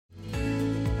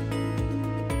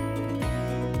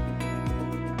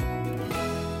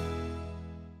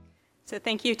So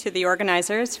thank you to the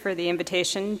organizers for the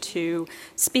invitation to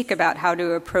speak about how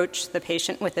to approach the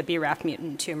patient with a BRAF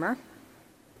mutant tumor.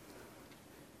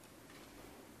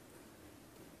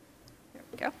 There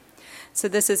we go. So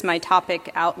this is my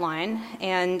topic outline,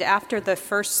 and after the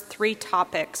first three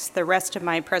topics, the rest of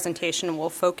my presentation will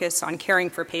focus on caring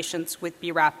for patients with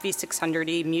BRAF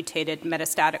V600E mutated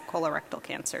metastatic colorectal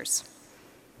cancers.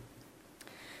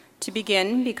 To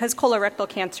begin, because colorectal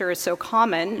cancer is so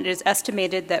common, it is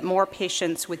estimated that more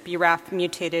patients with BRAF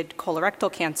mutated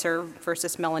colorectal cancer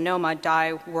versus melanoma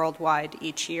die worldwide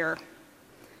each year.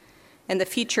 And the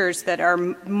features that are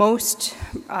most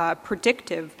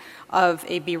predictive of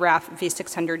a BRAF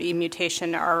V600E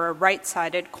mutation are a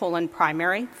right-sided colon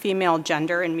primary, female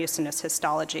gender, and mucinous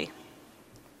histology.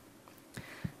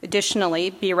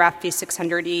 Additionally, BRAF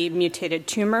V600E mutated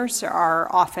tumors are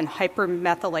often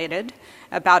hypermethylated.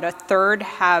 About a third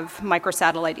have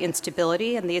microsatellite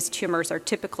instability, and these tumors are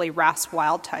typically RAS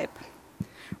wild type.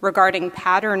 Regarding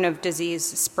pattern of disease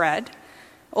spread,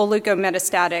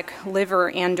 oligometastatic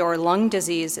liver and/or lung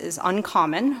disease is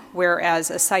uncommon, whereas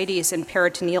ascites and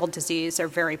peritoneal disease are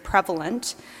very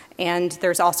prevalent, and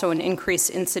there's also an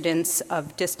increased incidence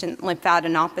of distant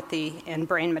lymphadenopathy and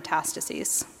brain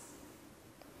metastases.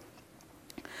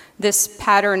 This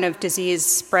pattern of disease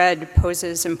spread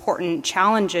poses important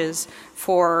challenges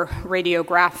for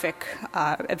radiographic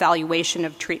evaluation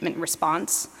of treatment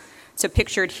response. So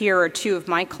pictured here are two of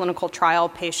my clinical trial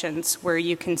patients where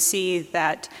you can see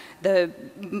that the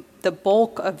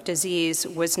bulk of disease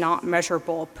was not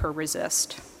measurable per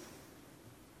RECIST.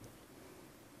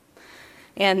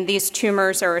 And these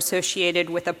tumors are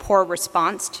associated with a poor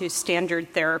response to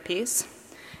standard therapies,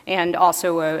 and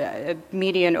also a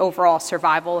median overall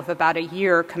survival of about a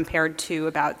year compared to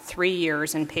about 3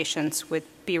 years in patients with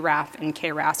BRAF and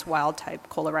KRAS wild-type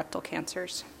colorectal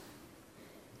cancers.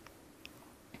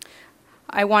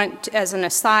 I want, as an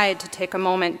aside, to take a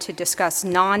moment to discuss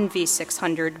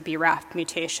non-V600 BRAF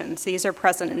mutations. These are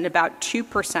present in about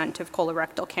 2% of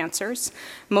colorectal cancers.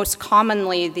 Most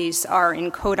commonly, these are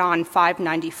in codon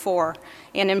 594,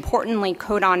 and importantly,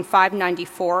 codon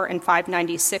 594 and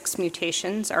 596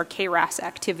 mutations are KRAS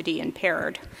activity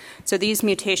impaired. So these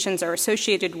mutations are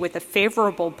associated with a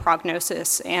favorable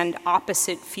prognosis and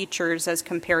opposite features as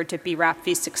compared to BRAF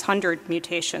V600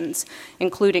 mutations,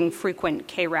 including frequent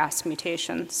KRAS mutations.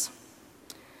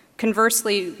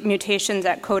 Conversely, mutations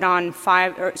at codon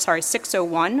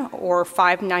 601 or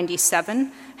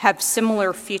 597 have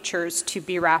similar features to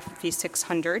BRAF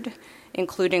V600,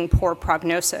 including poor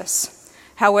prognosis.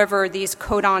 However, these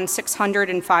codon 600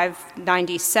 and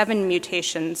 597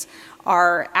 mutations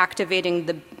are activating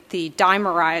the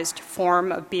dimerized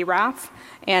form of BRAF,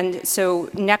 and so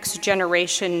next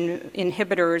generation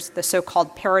inhibitors, the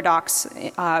so-called paradox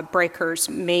breakers,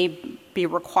 may be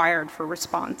required for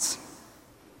response.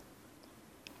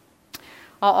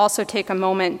 I'll also take a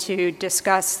moment to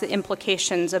discuss the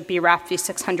implications of BRAF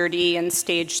V600E in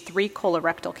stage 3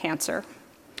 colorectal cancer.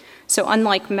 So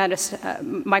unlike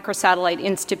microsatellite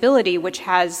instability, which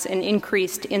has an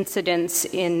increased incidence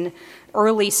in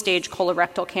early stage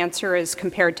colorectal cancer as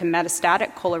compared to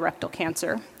metastatic colorectal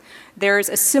cancer, there's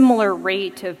a similar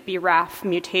rate of BRAF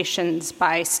mutations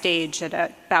by stage at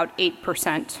about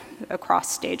 8% across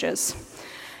stages.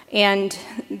 And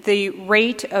the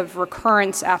rate of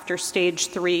recurrence after stage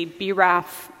 3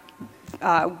 BRAF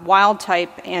wild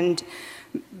type and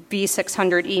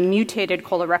V600E mutated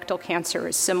colorectal cancer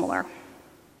is similar.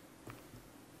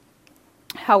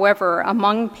 However,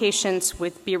 among patients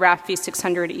with BRAF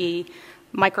V600E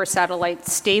microsatellite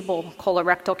stable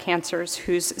colorectal cancers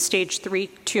whose stage 3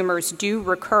 tumors do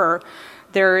recur,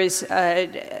 there is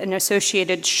an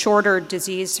associated shorter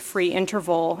disease-free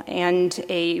interval and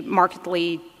a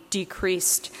markedly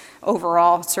decreased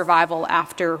overall survival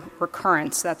after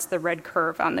recurrence. That's the red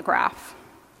curve on the graph.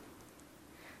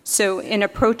 So in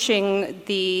approaching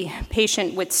the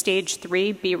patient with stage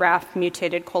 3 BRAF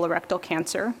mutated colorectal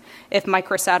cancer, if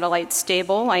microsatellite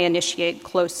stable, I initiate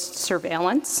close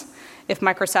surveillance. If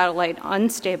microsatellite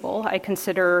unstable, I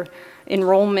consider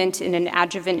enrollment in an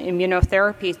adjuvant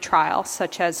immunotherapy trial,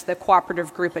 such as the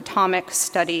cooperative group ATOMIC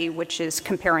study, which is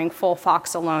comparing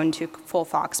FOLFOX alone to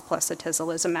FOLFOX plus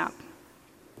atezolizumab.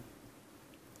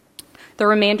 The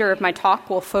remainder of my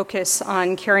talk will focus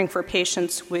on caring for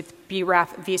patients with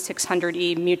BRAF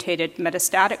V600E mutated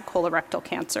metastatic colorectal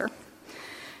cancer.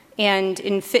 And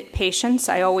in fit patients,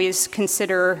 I always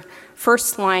consider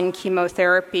first-line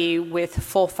chemotherapy with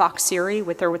FOLFOXIRI,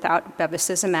 with or without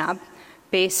bevacizumab,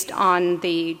 based on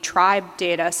the TRIBE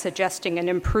data suggesting an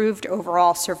improved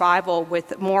overall survival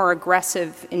with more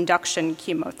aggressive induction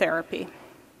chemotherapy.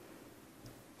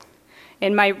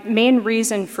 And my main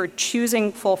reason for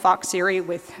choosing FOLFOXIRI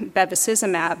with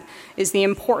bevacizumab is the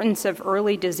importance of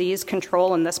early disease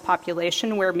control in this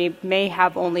population where we may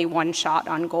have only one shot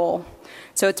on goal.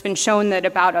 So it's been shown that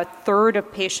about a third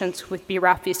of patients with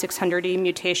BRAF V600E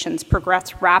mutations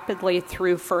progress rapidly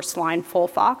through first-line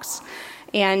FOLFOX.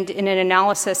 And in an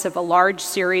analysis of a large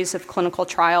series of clinical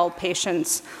trial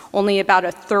patients, only about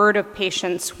a third of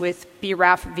patients with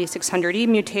BRAF V600E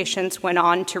mutations went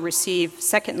on to receive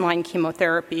second-line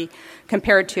chemotherapy,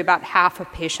 compared to about half of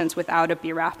patients without a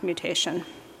BRAF mutation.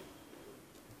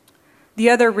 The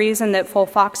other reason that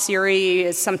FOLFOXIRI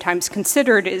is sometimes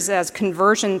considered is as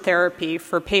conversion therapy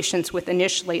for patients with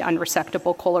initially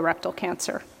unresectable colorectal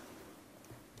cancer.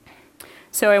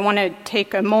 So I want to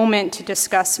take a moment to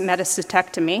discuss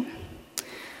metastotectomy.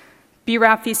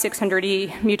 BRAF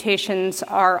V600E mutations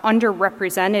are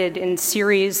underrepresented in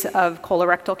series of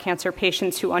colorectal cancer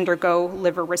patients who undergo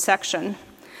liver resection.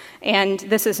 And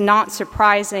this is not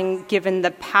surprising given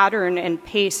the pattern and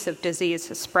pace of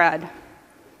disease spread.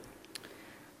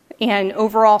 And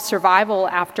overall survival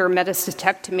after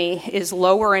metastotectomy is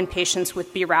lower in patients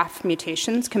with BRAF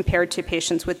mutations compared to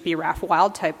patients with BRAF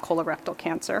wild-type colorectal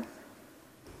cancer.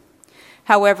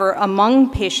 However,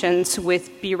 among patients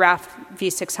with BRAF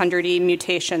V600E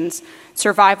mutations,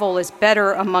 survival is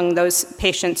better among those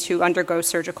patients who undergo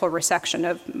surgical resection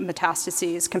of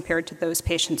metastases compared to those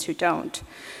patients who don't.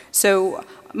 So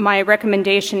my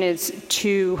recommendation is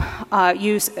to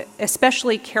use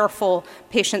especially careful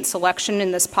patient selection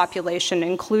in this population,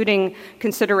 including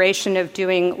consideration of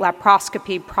doing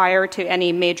laparoscopy prior to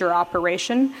any major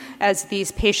operation, as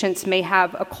these patients may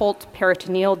have occult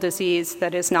peritoneal disease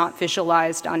that is not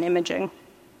visualized on imaging.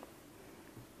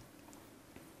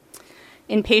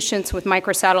 In patients with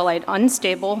microsatellite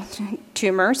unstable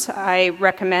tumors, I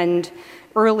recommend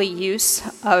early use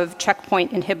of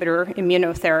checkpoint inhibitor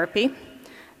immunotherapy.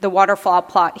 The waterfall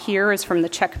plot here is from the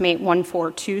CheckMate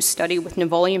 142 study with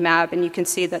nivolumab, and you can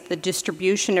see that the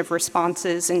distribution of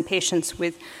responses in patients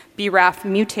with BRAF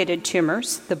mutated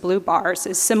tumors, the blue bars,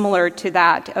 is similar to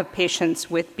that of patients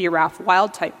with BRAF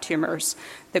wild-type tumors,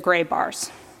 the gray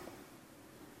bars.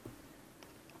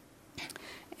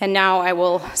 And now I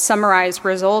will summarize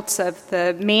results of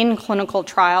the main clinical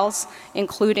trials,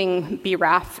 including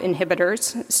BRAF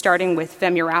inhibitors, starting with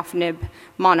vemurafenib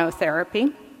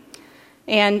monotherapy.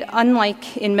 And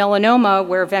unlike in melanoma,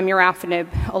 where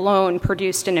vemurafenib alone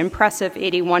produced an impressive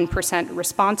 81%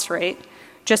 response rate,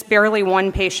 just barely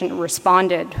one patient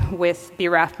responded with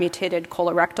BRAF mutated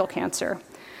colorectal cancer.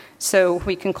 So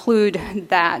we conclude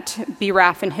that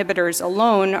BRAF inhibitors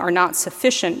alone are not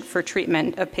sufficient for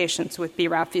treatment of patients with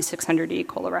BRAF V600E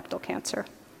colorectal cancer.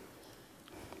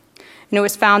 And it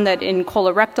was found that in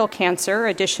colorectal cancer,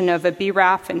 addition of a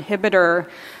BRAF inhibitor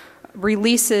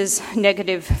releases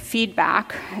negative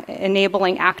feedback,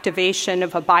 enabling activation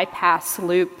of a bypass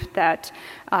loop that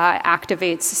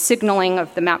activates signaling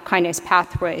of the MAP kinase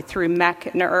pathway through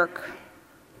MEK and ERK.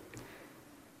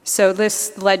 So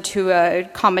this led to a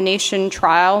combination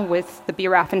trial with the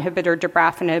BRAF inhibitor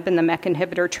dabrafenib and the MEK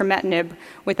inhibitor trametinib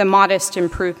with a modest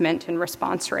improvement in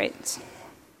response rates.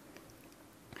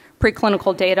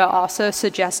 Preclinical data also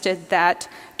suggested that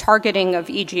targeting of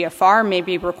EGFR may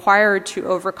be required to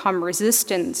overcome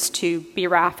resistance to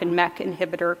BRAF and MEK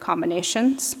inhibitor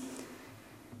combinations.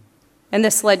 And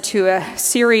this led to a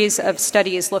series of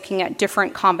studies looking at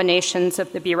different combinations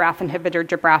of the BRAF inhibitor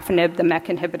dabrafenib, the MEK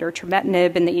inhibitor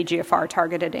trametinib, and the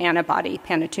EGFR-targeted antibody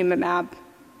panitumumab,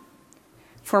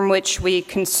 from which we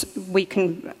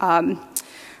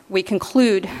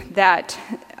conclude that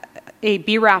a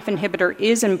BRAF inhibitor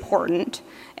is important,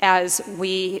 as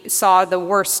we saw the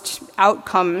worst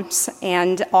outcomes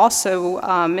and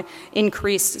also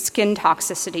increased skin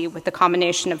toxicity with the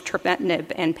combination of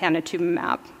trametinib and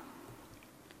panitumumab.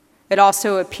 It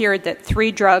also appeared that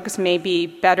 3 drugs may be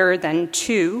better than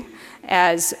 2,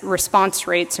 as response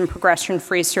rates and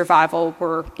progression-free survival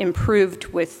were improved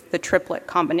with the triplet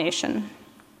combination.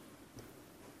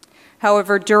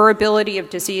 However, durability of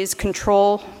disease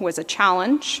control was a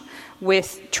challenge,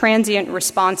 with transient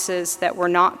responses that were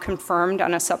not confirmed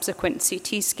on a subsequent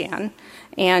CT scan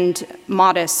and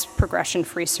modest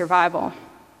progression-free survival.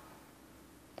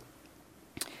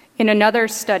 In another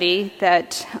study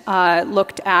that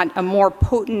looked at a more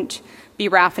potent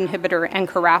BRAF inhibitor,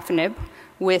 encorafenib,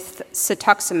 with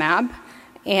cetuximab,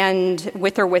 and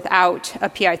with or without a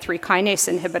PI3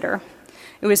 kinase inhibitor,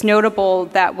 It was notable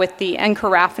that with the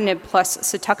encorafenib plus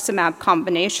cetuximab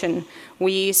combination,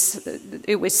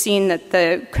 it was seen that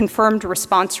the confirmed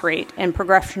response rate and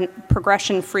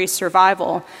progression-free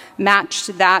survival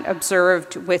matched that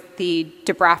observed with the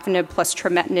dabrafenib plus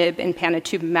trametinib and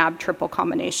panitumumab triple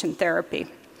combination therapy.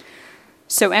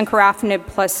 So encorafenib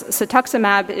plus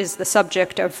cetuximab is the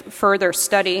subject of further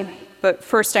study, but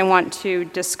first I want to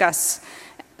discuss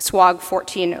SWOG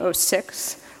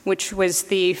 1406, which was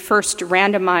the first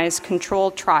randomized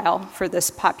controlled trial for this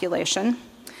population.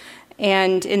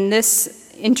 And in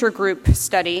this intergroup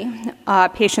study,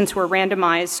 patients were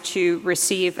randomized to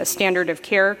receive a standard of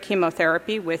care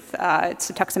chemotherapy with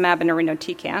cetuximab and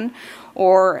irinotecan,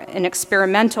 or an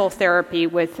experimental therapy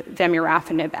with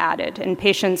vemurafenib added. And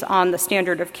patients on the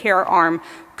standard of care arm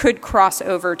could cross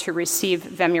over to receive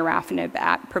vemurafenib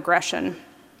at progression.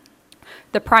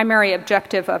 The primary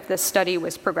objective of this study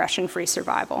was progression-free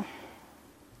survival.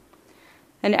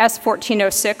 And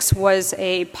S1406 was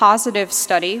a positive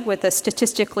study with a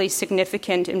statistically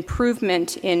significant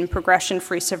improvement in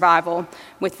progression-free survival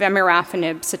with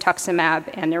vemurafenib,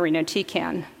 cetuximab, and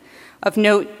irinotecan. Of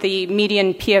note, the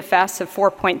median PFS of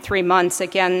 4.3 months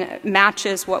again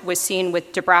matches what was seen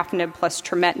with dabrafenib plus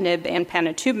trametinib and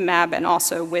panitumumab, and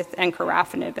also with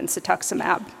encorafenib and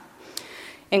cetuximab.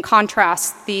 In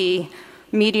contrast, the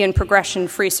median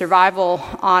progression-free survival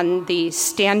on the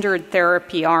standard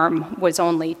therapy arm was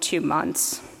only 2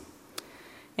 months.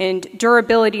 And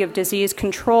durability of disease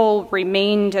control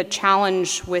remained a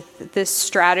challenge with this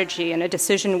strategy, and a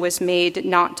decision was made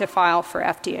not to file for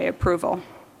FDA approval.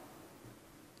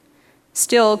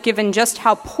 Still, given just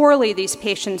how poorly these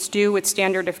patients do with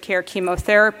standard of care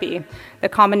chemotherapy, the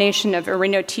combination of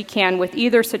irinotecan with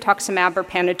either cetuximab or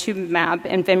panitumumab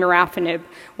and vemurafenib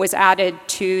was added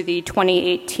to the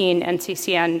 2018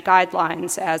 NCCN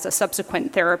guidelines as a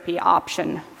subsequent therapy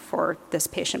option for this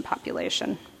patient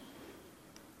population.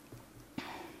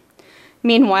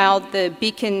 Meanwhile, the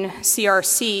Beacon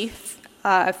CRC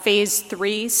phase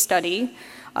 3 study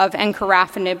of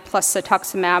encorafenib plus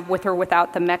cetuximab with or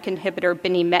without the MEK inhibitor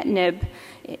binimetinib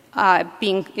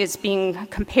is being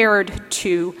compared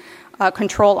to a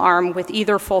control arm with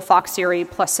either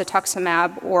FOLFOXIRI plus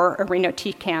cetuximab or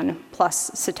irinotecan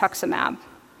plus cetuximab.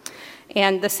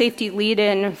 And the safety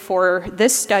lead-in for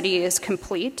this study is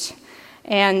complete,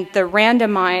 and the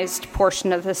randomized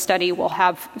portion of the study will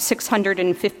have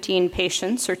 615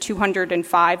 patients, or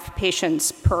 205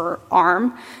 patients per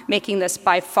arm, making this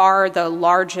by far the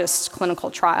largest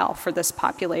clinical trial for this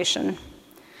population.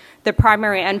 The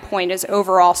primary endpoint is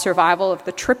overall survival of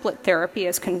the triplet therapy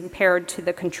as compared to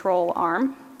the control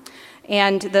arm.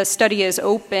 And the study is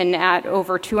open at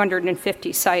over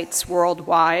 250 sites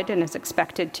worldwide and is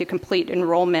expected to complete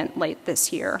enrollment late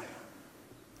this year.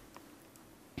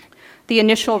 The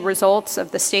initial results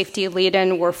of the safety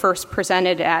lead-in were first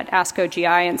presented at ASCO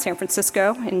GI in San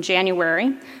Francisco in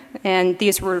January, and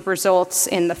these were results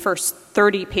in the first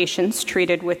 30 patients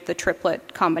treated with the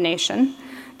triplet combination.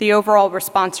 The overall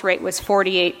response rate was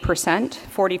 48%.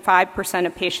 45%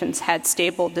 of patients had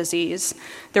stable disease.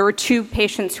 There were 2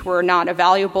 patients who were not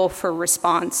evaluable for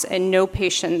response, and no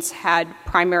patients had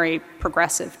primary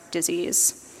progressive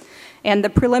disease. And the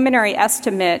preliminary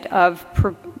estimate of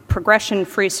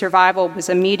progression-free survival was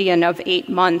a median of 8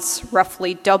 months,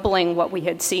 roughly doubling what we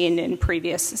had seen in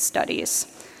previous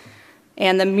studies.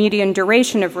 And the median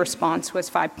duration of response was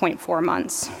 5.4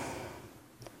 months.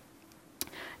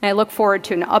 And I look forward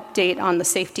to an update on the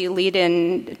safety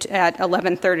lead-in at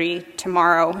 11:30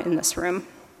 tomorrow in this room.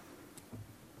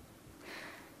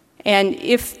 And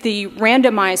if the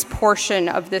randomized portion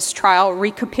of this trial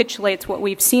recapitulates what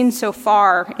we've seen so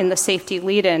far in the safety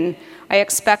lead-in, I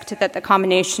expect that the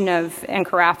combination of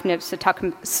encorafenib,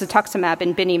 cetuximab,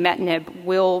 and binimetinib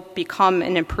will become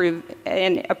an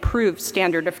approved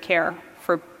standard of care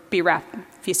for BRAF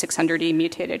V600E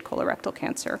mutated colorectal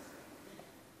cancer.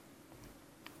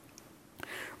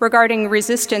 Regarding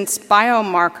resistance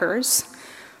biomarkers,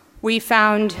 we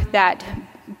found that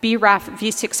BRAF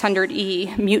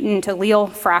V600E mutant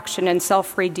allele fraction in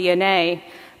cell-free DNA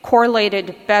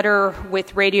correlated better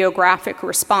with radiographic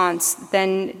response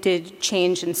than did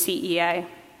change in CEA.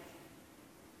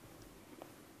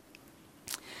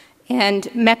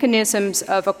 And mechanisms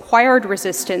of acquired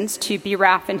resistance to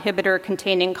BRAF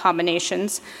inhibitor-containing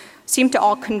combinations seem to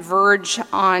all converge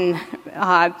on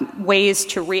ways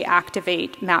to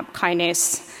reactivate MAP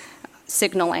kinase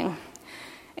signaling.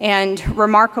 And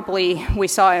remarkably, we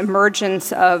saw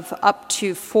emergence of up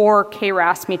to 4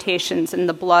 KRAS mutations in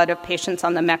the blood of patients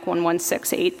on the MEK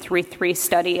 116833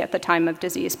 study at the time of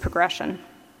disease progression.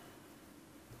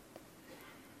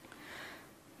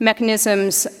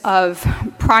 Mechanisms of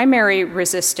primary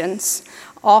resistance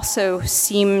also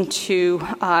seem to,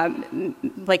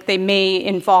 like they may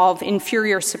involve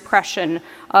inferior suppression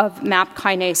of MAP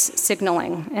kinase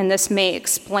signaling, and this may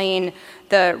explain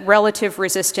the relative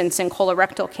resistance in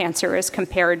colorectal cancer as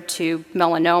compared to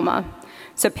melanoma.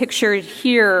 So pictured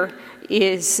here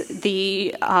is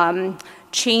the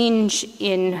change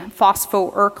in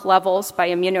phospho-ERK levels by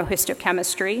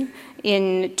immunohistochemistry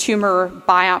in tumor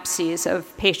biopsies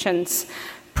of patients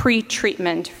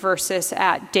pre-treatment versus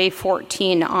at day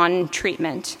 14 on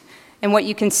treatment. And what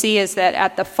you can see is that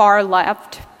at the far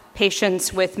left,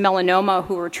 patients with melanoma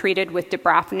who were treated with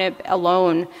dabrafenib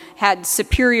alone had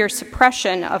superior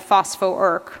suppression of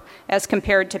phospho-ERK as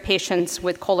compared to patients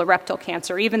with colorectal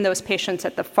cancer, even those patients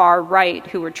at the far right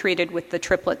who were treated with the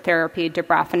triplet therapy,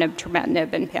 dabrafenib,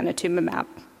 trametinib, and panitumumab.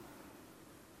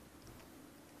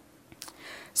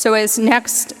 So as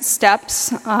next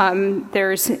steps,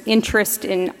 there's interest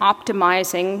in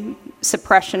optimizing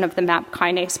suppression of the MAP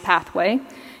kinase pathway,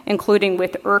 including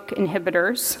with ERK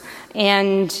inhibitors.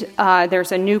 And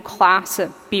there's a new class of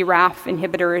BRAF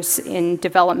inhibitors in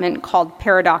development called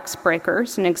paradox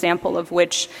breakers, an example of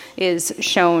which is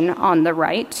shown on the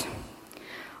right.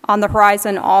 On the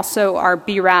horizon also are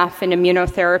BRAF and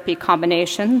immunotherapy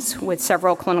combinations with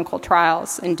several clinical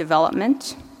trials in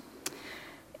development.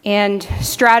 And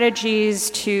strategies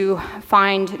to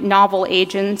find novel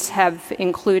agents have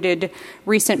included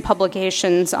recent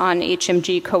publications on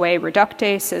HMG-CoA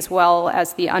reductase as well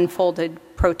as the unfolded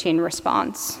protein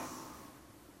response.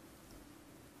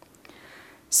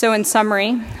 So in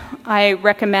summary, I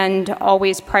recommend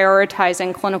always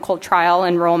prioritizing clinical trial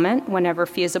enrollment whenever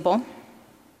feasible.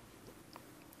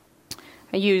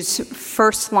 I use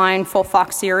first-line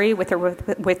FOLFOXIRI with or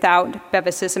without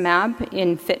bevacizumab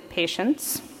in fit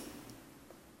patients.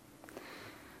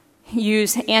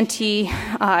 Use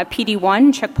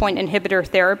anti-PD-1 checkpoint inhibitor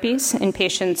therapies in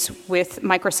patients with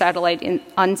microsatellite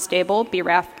unstable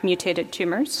BRAF mutated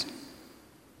tumors.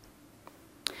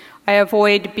 I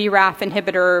avoid BRAF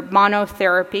inhibitor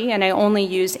monotherapy, and I only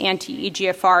use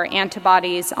anti-EGFR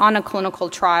antibodies on a clinical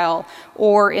trial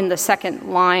or in the second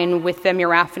line with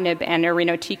vemurafenib and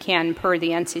irinotecan per the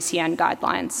NCCN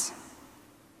guidelines.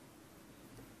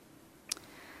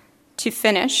 To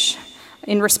finish,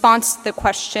 in response to the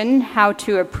question how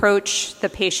to approach the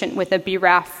patient with a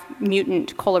BRAF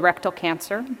mutant colorectal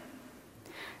cancer,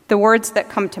 the words that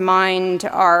come to mind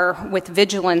are with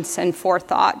vigilance and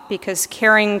forethought, because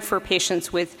caring for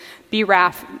patients with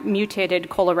BRAF mutated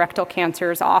colorectal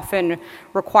cancers often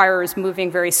requires moving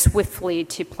very swiftly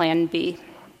to Plan B.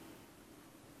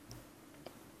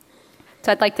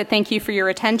 So I'd like to thank you for your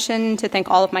attention, to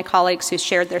thank all of my colleagues who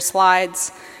shared their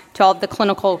slides, to all of the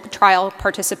clinical trial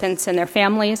participants and their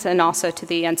families, and also to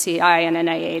the NCI and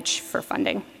NIH for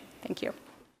funding. Thank you.